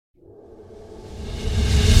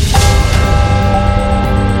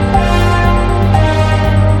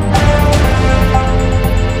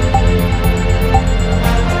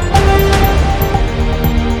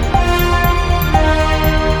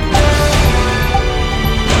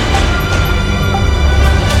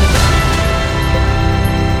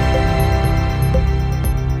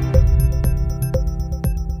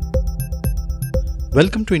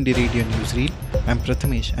Welcome to Indie Radio Newsreel. I'm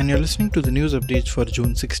Prathamesh and you're listening to the news updates for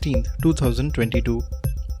June 16th, 2022.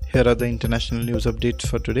 Here are the international news updates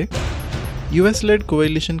for today. US-led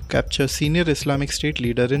coalition captures senior Islamic State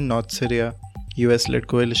leader in North Syria. US-led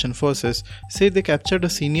coalition forces say they captured a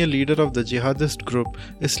senior leader of the jihadist group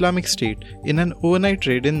Islamic State in an overnight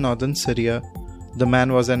raid in northern Syria. The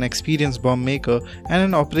man was an experienced bomb maker and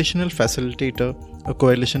an operational facilitator, a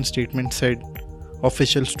coalition statement said.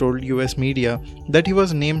 Officials told US media that he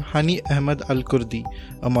was named Hani Ahmad al-Kurdi.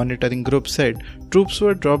 A monitoring group said troops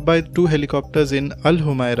were dropped by 2 helicopters in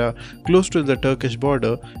Al-Humaira, close to the Turkish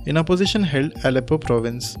border, in a position held Aleppo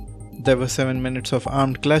province. There were 7 minutes of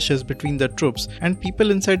armed clashes between the troops and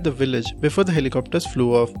people inside the village before the helicopters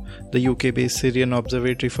flew off, the UK-based Syrian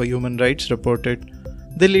Observatory for Human Rights reported.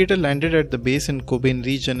 They later landed at the base in Kobane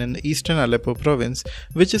region in the eastern Aleppo province,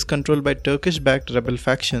 which is controlled by Turkish-backed rebel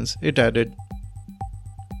factions, it added.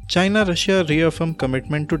 China-Russia reaffirmed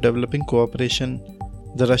commitment to developing cooperation.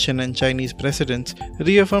 The Russian and Chinese presidents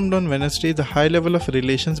reaffirmed on Wednesday the high level of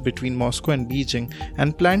relations between Moscow and Beijing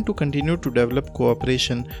and plan to continue to develop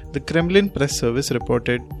cooperation, the Kremlin press service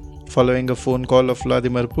reported, following a phone call of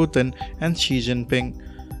Vladimir Putin and Xi Jinping.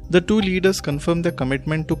 The two leaders confirmed their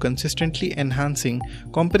commitment to consistently enhancing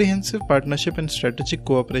comprehensive partnership and strategic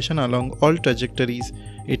cooperation along all trajectories,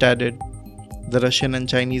 it added. The Russian and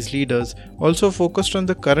Chinese leaders also focused on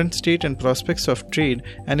the current state and prospects of trade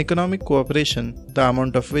and economic cooperation, the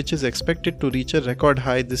amount of which is expected to reach a record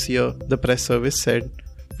high this year, the press service said.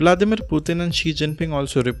 Vladimir Putin and Xi Jinping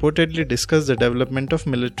also reportedly discussed the development of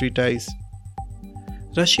military ties.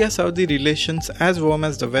 Russia-Saudi relations as warm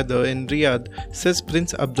as the weather in Riyadh, says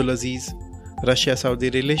Prince Abdulaziz.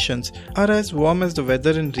 Russia-Saudi relations are as warm as the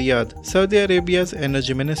weather in Riyadh, Saudi Arabia's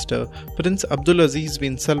energy minister, Prince Abdulaziz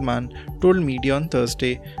bin Salman, told media on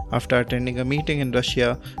Thursday after attending a meeting in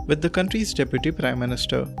Russia with the country's deputy prime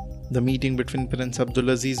minister. The meeting between Prince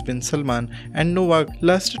Abdulaziz bin Salman and Novak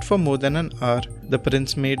lasted for more than an hour. The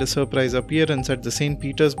prince made a surprise appearance at the St.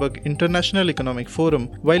 Petersburg International Economic Forum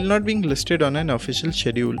while not being listed on an official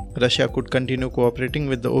schedule. Russia could continue cooperating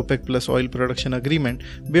with the OPEC Plus oil production agreement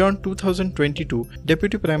beyond 2022,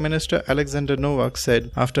 Deputy Prime Minister Alexander Novak said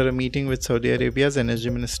after a meeting with Saudi Arabia's energy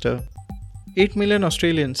minister. 8 million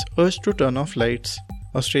Australians urged to turn off lights.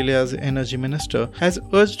 Australia's energy minister has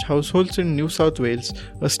urged households in New South Wales,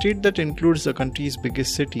 a state that includes the country's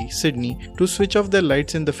biggest city, Sydney, to switch off their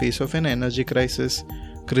lights in the face of an energy crisis.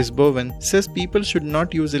 Chris Bowen says people should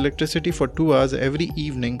not use electricity for 2 hours every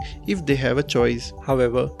evening if they have a choice.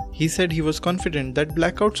 However, he said he was confident that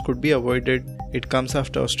blackouts could be avoided. It comes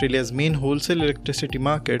after Australia's main wholesale electricity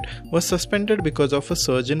market was suspended because of a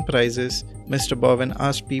surge in prices. Mr. Bowen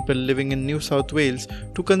asked people living in New South Wales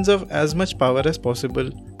to conserve as much power as possible.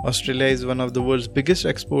 Australia is one of the world's biggest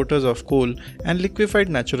exporters of coal and liquefied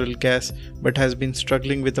natural gas, but has been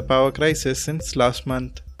struggling with a power crisis since last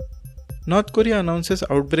month. North Korea announces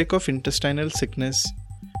outbreak of intestinal sickness.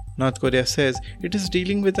 North Korea says it is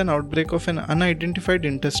dealing with an outbreak of an unidentified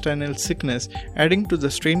intestinal sickness, adding to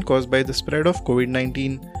the strain caused by the spread of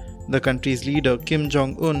COVID-19. The country's leader Kim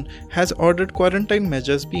Jong-un has ordered quarantine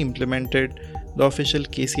measures be implemented, the official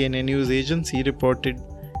KCNA news agency reported.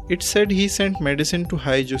 It said he sent medicine to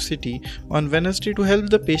Haeju City on Wednesday to help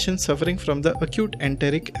the patients suffering from the acute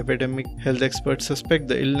enteric epidemic. Health experts suspect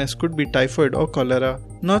the illness could be typhoid or cholera.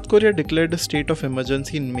 North Korea declared a state of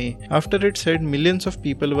emergency in May after it said millions of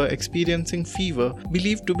people were experiencing fever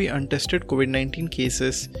believed to be untested COVID-19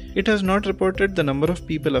 cases. It has not reported the number of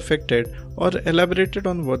people affected or elaborated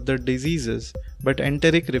on what the disease is, but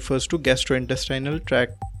enteric refers to gastrointestinal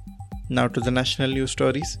tract. Now to the national news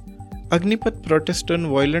stories. Agnipath protests turned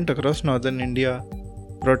violent across northern India.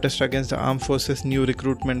 Protests against the Armed Forces' new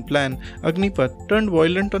recruitment plan, Agnipath, turned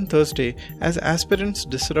violent on Thursday as aspirants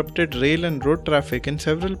disrupted rail and road traffic in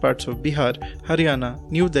several parts of Bihar, Haryana,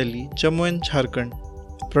 New Delhi, Jammu and Jharkhand.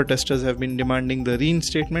 Protesters have been demanding the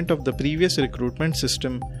reinstatement of the previous recruitment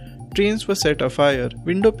system. Trains were set afire,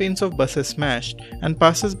 window panes of buses smashed, and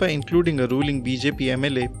passers-by including a ruling BJP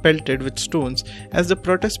MLA pelted with stones as the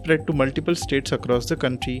protest spread to multiple states across the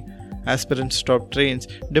country. Aspirants stopped trains,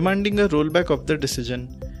 demanding a rollback of the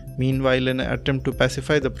decision. Meanwhile, in an attempt to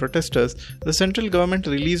pacify the protesters, the central government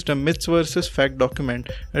released a myths versus fact document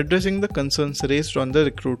addressing the concerns raised on the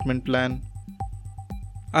recruitment plan.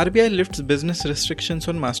 RBI lifts business restrictions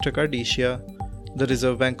on MasterCard Asia. The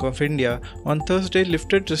Reserve Bank of India on Thursday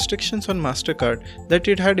lifted restrictions on MasterCard that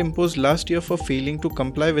it had imposed last year for failing to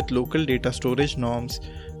comply with local data storage norms.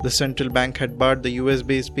 The central bank had barred the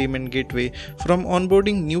US-based payment gateway from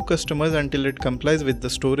onboarding new customers until it complies with the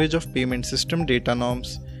storage of payment system data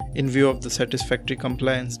norms. In view of the satisfactory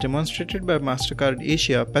compliance demonstrated by Mastercard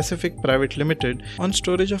Asia Pacific Private Limited on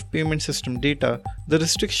storage of payment system data, the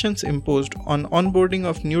restrictions imposed on onboarding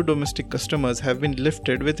of new domestic customers have been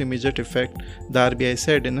lifted with immediate effect, the RBI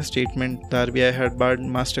said in a statement. The RBI had barred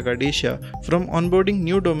Mastercard Asia from onboarding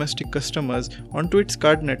new domestic customers onto its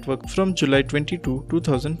card network from July 22,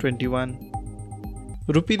 2021.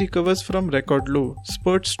 Rupee recovers from record low,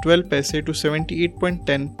 spurts 12 paise to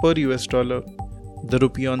 78.10 per US dollar. The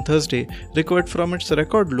rupee on Thursday recovered from its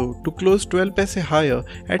record low to close 12 paise higher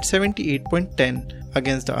at 78.10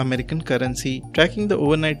 against the American currency, tracking the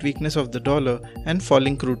overnight weakness of the dollar and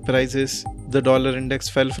falling crude prices. The dollar index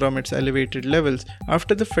fell from its elevated levels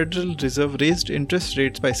after the Federal Reserve raised interest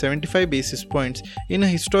rates by 75 basis points in a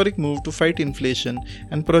historic move to fight inflation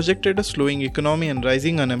and projected a slowing economy and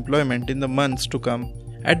rising unemployment in the months to come.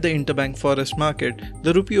 At the interbank forest market,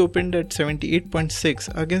 the rupee opened at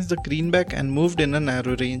 78.6 against the greenback and moved in a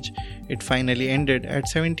narrow range. It finally ended at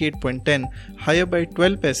 78.10, higher by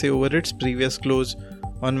 12 paise over its previous close.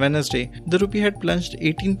 On Wednesday, the rupee had plunged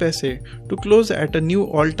 18 paise to close at a new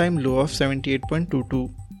all-time low of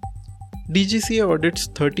 78.22. DGCA audits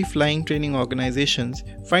 30 flying training organizations,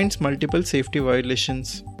 finds multiple safety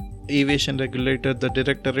violations. Aviation regulator, the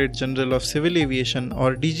Directorate General of Civil Aviation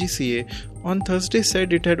or DGCA, on Thursday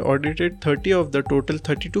said it had audited 30 of the total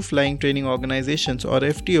 32 flying training organizations or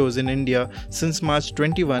FTOs in India since March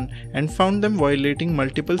 21 and found them violating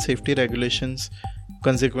multiple safety regulations.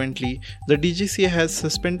 Consequently, the DGCA has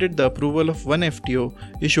suspended the approval of one FTO,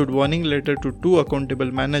 issued warning letter to 2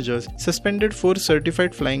 accountable managers, suspended 4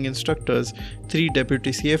 certified flying instructors, 3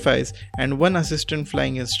 deputy CFIs and 1 assistant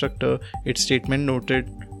flying instructor, its statement noted.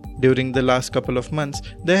 During the last couple of months,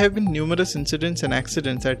 there have been numerous incidents and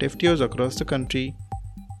accidents at FTOs across the country.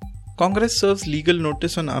 Congress serves legal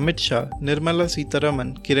notice on Amit Shah, Nirmala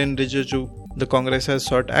Sitharaman, Kiren Rijiju. The Congress has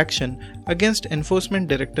sought action against Enforcement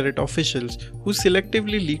Directorate officials who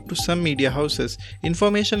selectively leaked to some media houses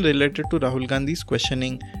information related to Rahul Gandhi's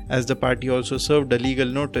questioning, as the party also served a legal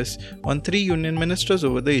notice on 3 union ministers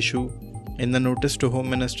over the issue. In the notice to Home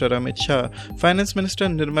Minister Amit Shah, Finance Minister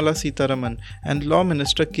Nirmala Sitharaman and Law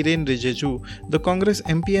Minister Kiren Rijiju, the Congress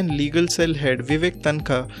MP and legal cell head Vivek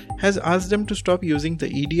Tankha has asked them to stop using the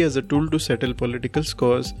ED as a tool to settle political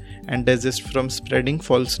scores and desist from spreading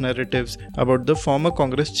false narratives about the former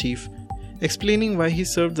Congress chief. Explaining why he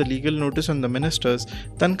served the legal notice on the ministers,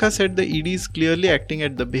 Tankha said the ED is clearly acting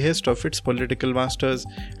at the behest of its political masters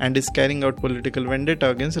and is carrying out political vendetta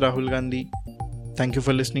against Rahul Gandhi. Thank you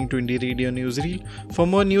for listening to Indie Radio Newsreel. For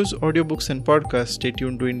more news, audiobooks and podcasts, stay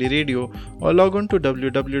tuned to Indie Radio or log on to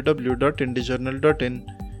www.indiejournal.in.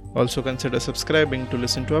 Also consider subscribing to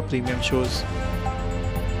listen to our premium shows.